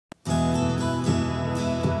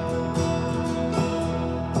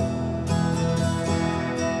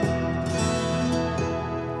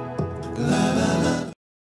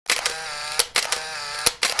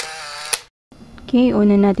Okay,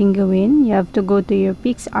 una natin gawin, you have to go to your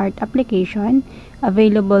PixArt application,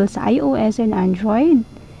 available sa iOS and Android.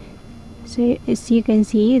 So, as you can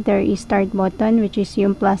see, there is start button, which is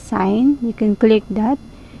yung plus sign. You can click that.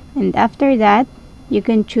 And after that, you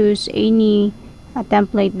can choose any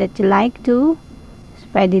template that you like to.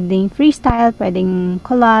 So, pwede ding freestyle, pwedeng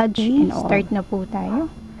collage, and all. Start na po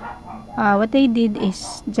tayo. What I did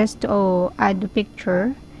is just to add the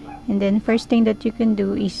picture. And then, first thing that you can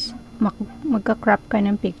do is magka-crop ka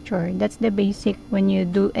ng picture. That's the basic when you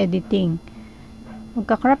do editing.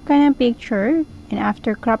 Magka-crop ka ng picture, and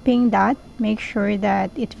after cropping that, make sure that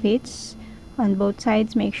it fits on both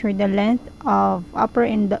sides. Make sure the length of upper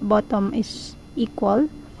and the bottom is equal.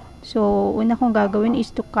 So, una kong gagawin is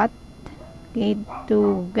to cut, okay,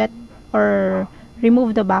 to get or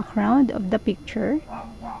remove the background of the picture.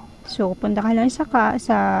 So, punta ka lang sa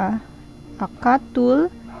cut tool,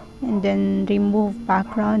 and then remove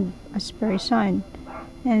background as person.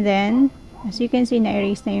 And then, as you can see,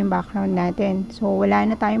 na-erase na yung background natin. So, wala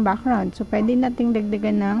na tayong background. So, pwede nating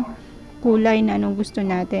dagdagan ng kulay na anong gusto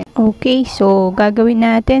natin. Okay, so, gagawin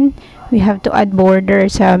natin, we have to add border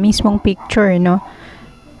sa mismong picture, no?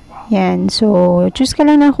 Yan. So, choose ka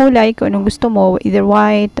lang ng kulay kung anong gusto mo, either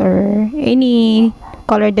white or any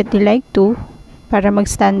color that you like to, para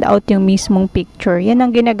mag-stand out yung mismong picture. Yan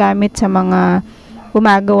ang ginagamit sa mga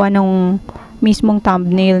gumagawa ng mismong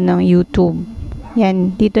thumbnail ng YouTube.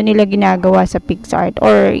 Yan, dito nila ginagawa sa PixArt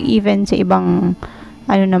or even sa ibang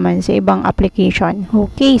sa ibang application.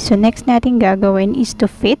 Okay, so next natin gagawin is to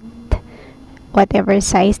fit whatever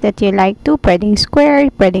size that you like to. Pwedeng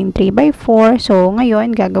square, pwedeng 3x4. So,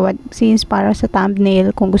 ngayon, gagawa, since para sa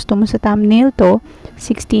thumbnail, kung gusto mo sa thumbnail to,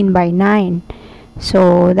 16x9.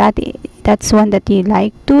 So, that's one that you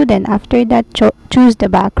like to. Then, after that, choose the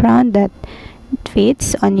background that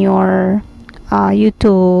fits on your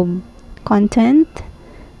YouTube content.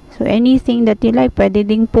 So, anything that you like, pwede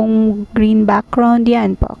ding pong green background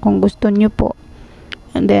yan pa, kung gusto nyo po.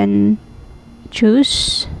 And then,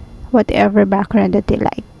 choose whatever background that you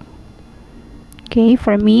like. Okay,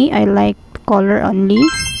 for me, I like color only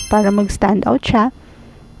para mag-stand out siya.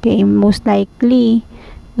 Okay, most likely,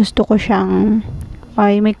 gusto ko siyang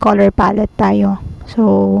may color palette tayo.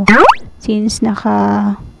 So, since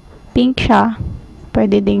naka-pink siya,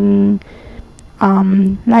 pwede ding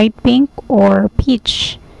light pink or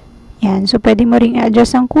peach. Yan. So, pwede mo ring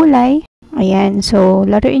adjust ang kulay. Ayan. So,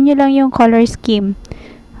 laruin nyo lang yung color scheme.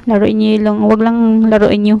 Laruin nyo lang, wag lang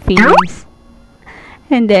laruin yung feelings.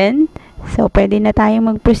 And then, so, pwede na tayong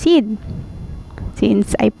mag-proceed.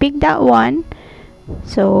 Since I picked that one,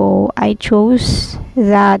 so, I chose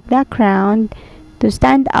that background to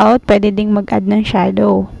stand out. Pwede ding mag-add ng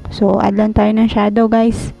shadow. So, add lang tayo ng shadow,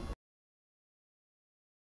 guys.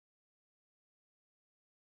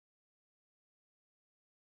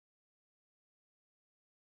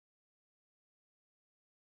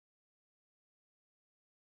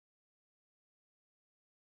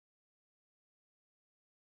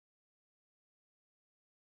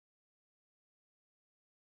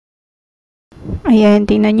 Ayan,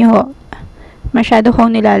 tingnan nyo ho. Masyado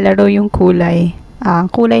kong nilalaro yung kulay.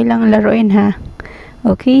 Kulay lang laruin ha.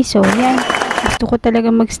 Okay, so yan. Gusto ko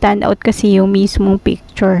talaga mag-stand out kasi yung mismong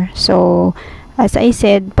picture. So, as I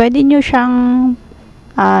said, pwede nyo siyang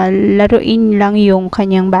laruin lang yung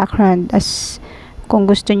kanyang background. As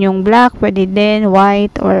kung gusto nyong black, pwede din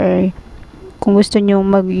white, or kung gusto nyo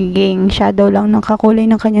magiging shadow lang ng kakulay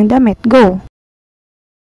ng kanyang damit. Go!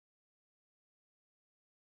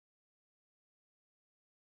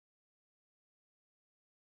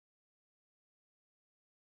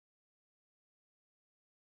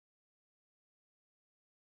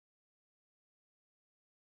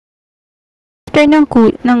 After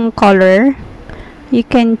ng color, you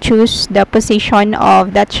can choose the position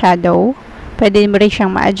of that shadow. Pwede mo rin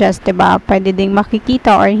siyang ma-adjust, diba? Pwede ding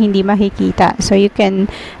makikita or hindi makikita. So, you can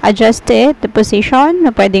adjust it, the position,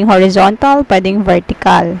 pwedeng horizontal, pwedeng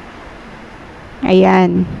vertical.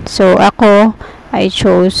 Ayan. So, ako, I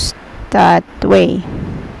chose that way.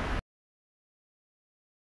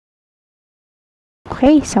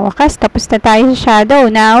 Okay, sa wakas, tapos na tayo sa shadow.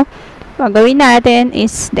 Now, gagawin natin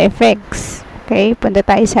is the effects. Okay, punta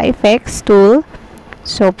tayo sa effects tool.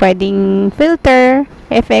 So, pwedeng filter,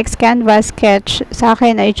 FX, canvas, sketch. Sa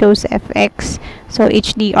akin, I chose FX. So,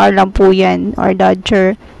 HDR lang po yan, or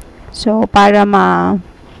Dodger. So, para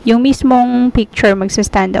yung mismong picture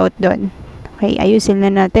magsa-stand out doon. Okay, ayusin na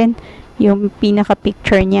natin yung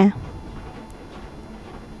pinaka-picture niya.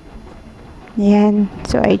 Ayan.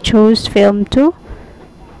 So, I chose film 2.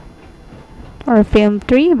 Or film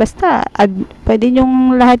 3. Basta, pwede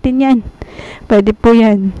nyong lahatin yan. Pwede po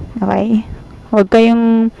yan. Okay? Huwag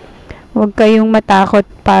kayong matakot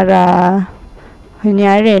para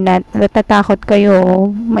kunyari, natatakot kayo,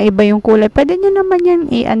 maiba yung kulay. Pwede nyo naman yan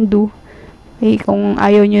i-undo. Okay, kung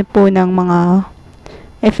ayaw nyo po ng mga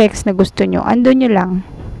effects na gusto nyo, undo nyo lang.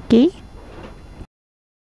 Okay?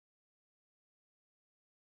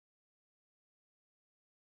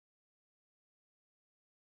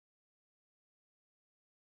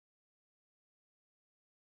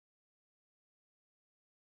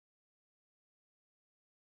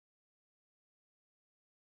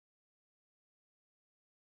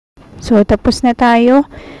 So, tapos na tayo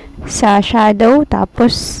sa shadow,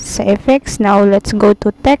 tapos sa effects. Now, let's go to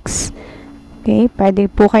text. Okay, pwede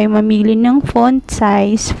po kayo mamili ng font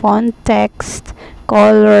size, font text,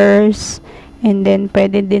 colors, and then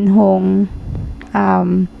pwede din hong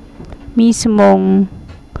mismong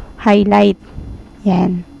highlight.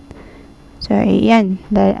 Yan. So, ayan.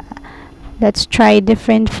 Let's try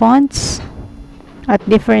different fonts at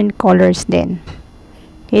different colors din.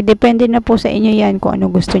 Okay, depende na po sa inyo yan kung ano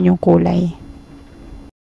gusto nyong kulay.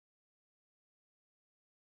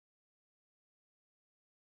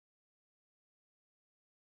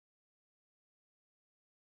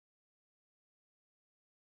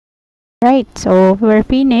 Right, so we're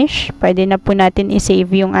finished. Pwede na po natin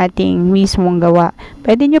i-save yung ating mismong gawa.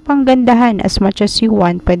 Pwede nyo pang gandahan as much as you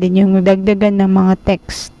want. Pwede nyo dagdagan ng mga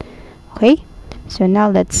text. Okay, so now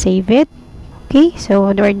let's save it. Okay, so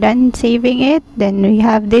we're done saving it. Then we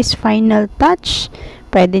have this final touch.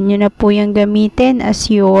 Pwede nyo na po yung gamitin as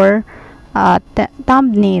your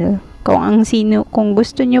thumbnail. Kung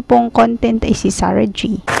gusto nyo pong content ay si Sarah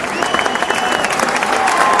G.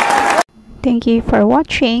 Thank you for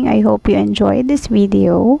watching. I hope you enjoyed this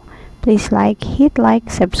video. Please hit like,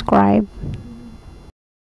 subscribe.